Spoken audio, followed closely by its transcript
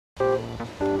As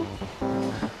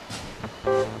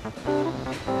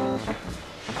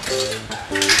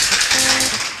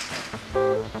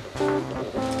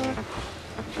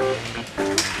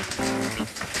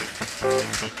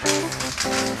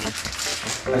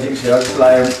you can see, I just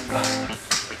lay them.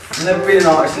 I've never been an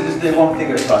artist to just do one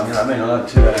thing at a time, you know what I mean? I like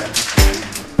to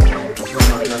just what I'm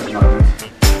not doing at the moment.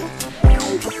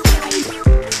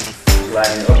 Just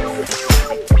laying it up.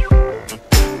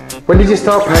 When did you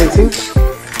start painting?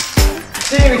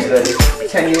 Seriously,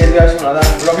 10 years ago, something like that.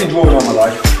 But I've been drawing all my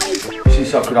life,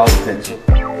 since I could hold a pencil.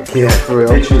 Yeah, for real.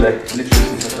 Literally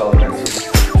since I could hold a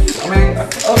pencil. I mean,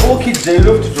 all kids do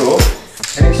love to draw,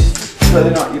 and it's whether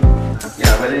or not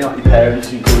whether or not your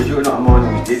parents encourage you or not. Mine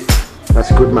always did.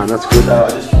 That's good, man. That's good. So I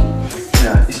just,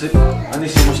 and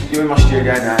this is you're in my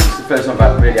studio now. It's the first time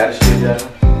I've really had a studio.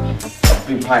 I've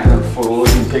been painting on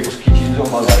floors in people's kitchens all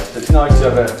my life. So it's nice to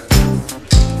have a.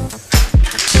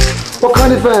 What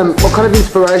kind of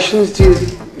inspirations do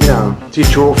you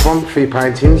draw from for your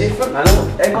paintings? Different, man.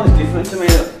 Everyone's different to me.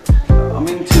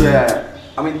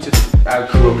 I'm into how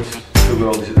corrupt the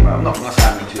world is at the moment. I'm not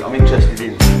saying I'm into it. I'm interested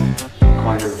in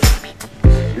kind of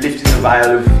lifting the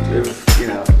veil of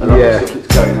a lot of stuff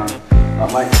that's going on.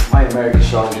 Like my American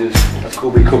soldiers, that's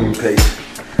called Becoming Peace,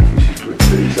 which is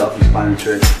pretty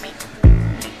self-explanatory.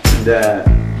 And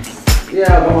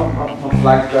I've got my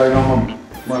flag going on,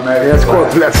 my American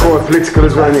flag. That's quite political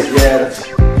as well, isn't it? Yeah,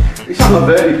 it's not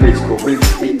very political, but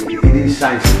it is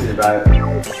saying something about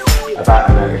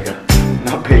America,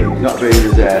 not being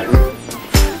as there.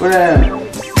 But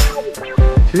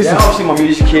obviously my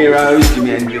music heroes, Jimi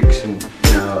Hendrix, and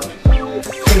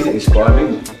things that inspire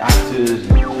me, actors,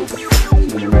 and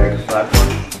the American flag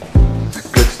one.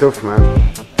 Good stuff, man.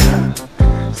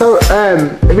 Yeah. So,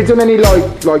 have you done any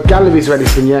like galleries or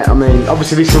anything yet? I mean,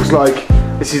 obviously this looks like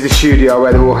this is the studio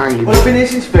where they're all hanging. Well, I've been here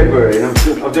since February, and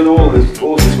I've done all this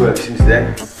work since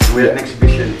then. We had an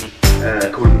exhibition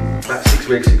called about 6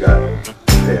 weeks ago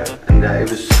here, and it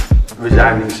was a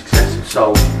resounding success. It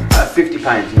sold 50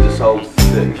 paintings. I sold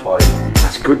 35.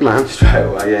 That's good, man. Straight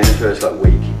away, yeah, in the first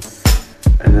week.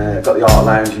 And got the Art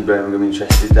Lounge in Birmingham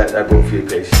interested. They bought a few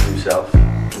pieces themselves,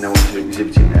 and they wanted to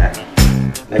exhibit in there.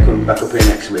 They're coming back up here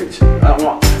next week. So I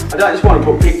don't just want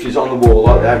to put pictures on the wall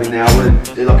like they're having now. I want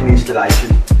to do like an installation.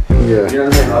 Yeah. You know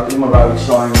what I mean? Like do my road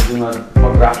signs and my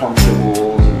graph onto the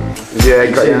walls.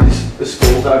 And Got you. The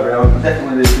stalls over here. I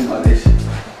definitely do something like this.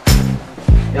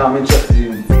 Yeah, I'm interested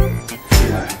in.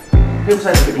 People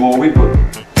say it's a bit morbid, but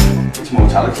it's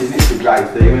mortality, isn't it? It's a great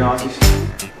theme in artists.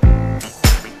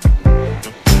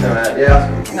 So, I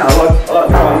like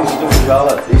drawing stuff as well,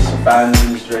 like this, found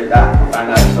in the street, that, found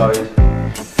outside.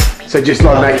 So just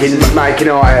like making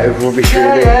art out of rubbish,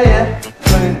 really? Yeah.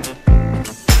 I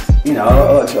mean, I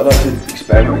like to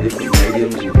experiment with different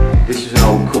mediums. This is an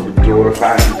old cupboard door I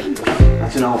found.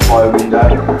 That's an old fire window.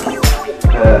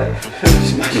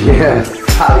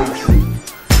 Pallets.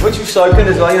 Which was cycling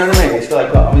as well, you know what I mean? It's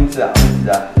like, I'm into that.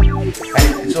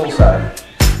 And it's also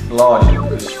larger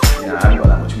because, I haven't got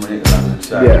that much money at the moment,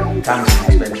 so canvas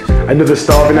is expensive. Another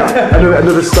starving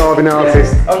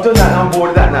artist. Yeah, I've done that, I'm bored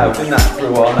of that now. I've done that for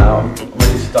a while now. I'm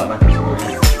ready to start making some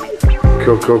money.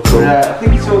 Cool. I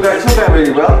think it's all going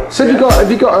really well. So have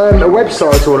you got a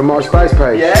website or a MySpace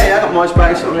page? Yeah, I've got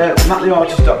MySpace on there,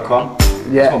 matthelyartist.com.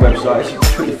 Yeah. It's my website, it's a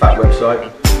pretty fat website.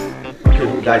 I keep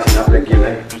updating that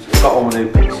regularly. I've got all my new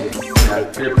pictures,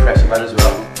 bit of press I've had as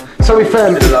well. So if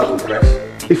bit of local press.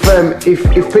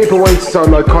 If people wanted to sort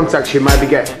of like contact you, maybe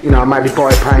maybe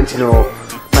buy a painting or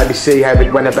maybe see how they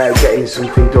went about getting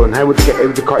something done, how would they get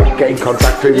in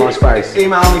contact through MySpace?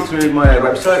 Email me through my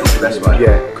website, it's the best way.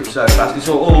 Yeah. So fast, it's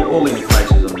all the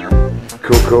information's on there.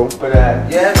 Cool. But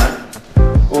yeah, man,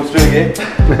 all through again.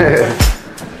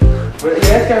 But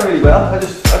yeah, it's going really well. I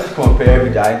just come up here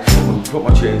every day, put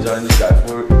my tunes on and just go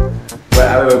for it.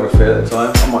 However I feel at the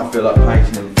time, I might feel like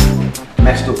painting a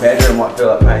messed up head, or I might feel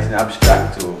like painting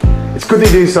abstract. Or it's good they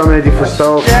do so many different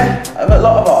styles. Yeah, a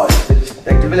lot of artists,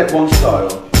 they develop one style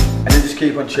and then just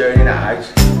keep on churning it out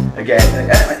again.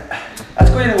 That's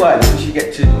good in a way because you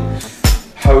get to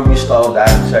hone your style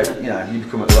down, so you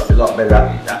become a lot better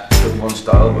at that one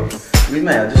style. But with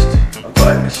me, I've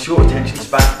got a short attention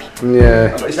span.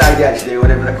 Yeah. It's ADHD,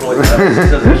 whatever they call it.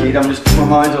 As a kid, my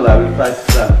mind's all over the place.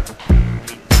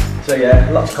 So yeah,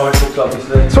 lots of comic books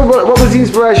obviously. So what was the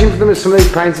inspiration for some of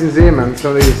these paintings here, man?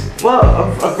 Some of these? Well,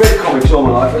 I've read comics all my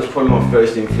life. That's probably my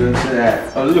first influence.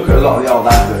 I look at a lot of the old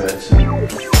adverts. And,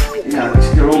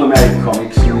 they're all American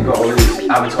comics, and they've got all these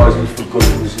advertisements for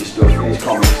guns and stuff in these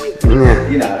comics.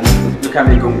 Yeah. And look how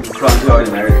many gun crimes there are in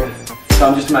America. So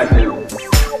I'm just making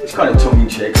it's kind of tongue in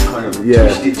cheek, kind of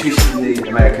twisting the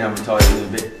American advertising a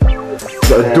bit.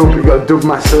 You got a dub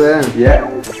master there. Yeah.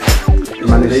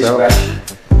 Man Mr. Lee yourself. Scratch.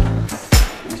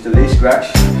 Mr. Lee Scratch.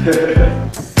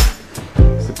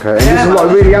 Okay. And there's a lot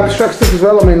of really abstract stuff as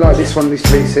well. I mean, like this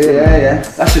piece here. Yeah.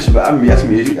 That's just about that's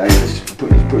music. Just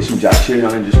put some jazz tune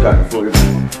on and just go for it.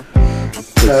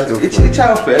 It's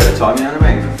how I feel at the time. You know what I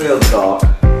mean? If I feel dark,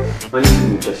 this is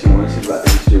an interesting one. This is about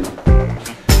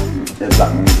this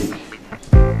black music.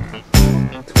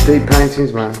 Deep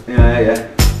paintings, man. Yeah.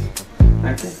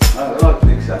 Thank you. I like to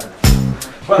think so.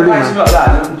 But painting like that,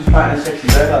 I'm just painting a sexy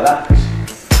bird like that.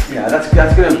 Yeah, that's going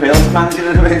to appeal to fans, you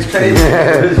know what I mean? It's pretty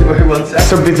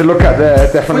something to look at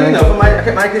there, definitely. Well, you know, if I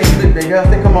kept making it a bit bigger, I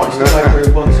think I might just go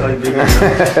for one side bigger.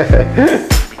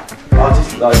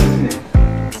 Artistic life, isn't it?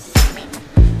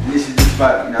 And this is just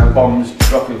about, bombs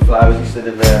dropping flowers instead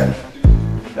of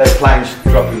planes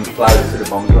dropping flowers instead of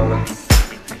bombs, rather.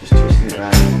 Just twisting it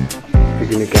around.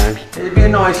 Big in the game. It'd be a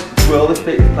nice world if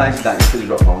planes down instead of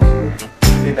drop bombs.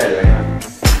 It'd be better anyway.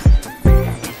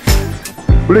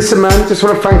 Well, listen, man. Just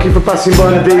want to thank you for passing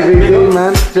by the DVD,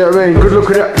 man. Do you know what I mean? Good luck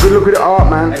with it. Good luck with the art,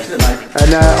 man. Excellent, mate.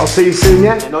 And I'll see you soon,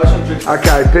 yeah. Nice one, Trish.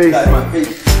 Okay, peace. Okay, man.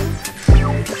 Peace.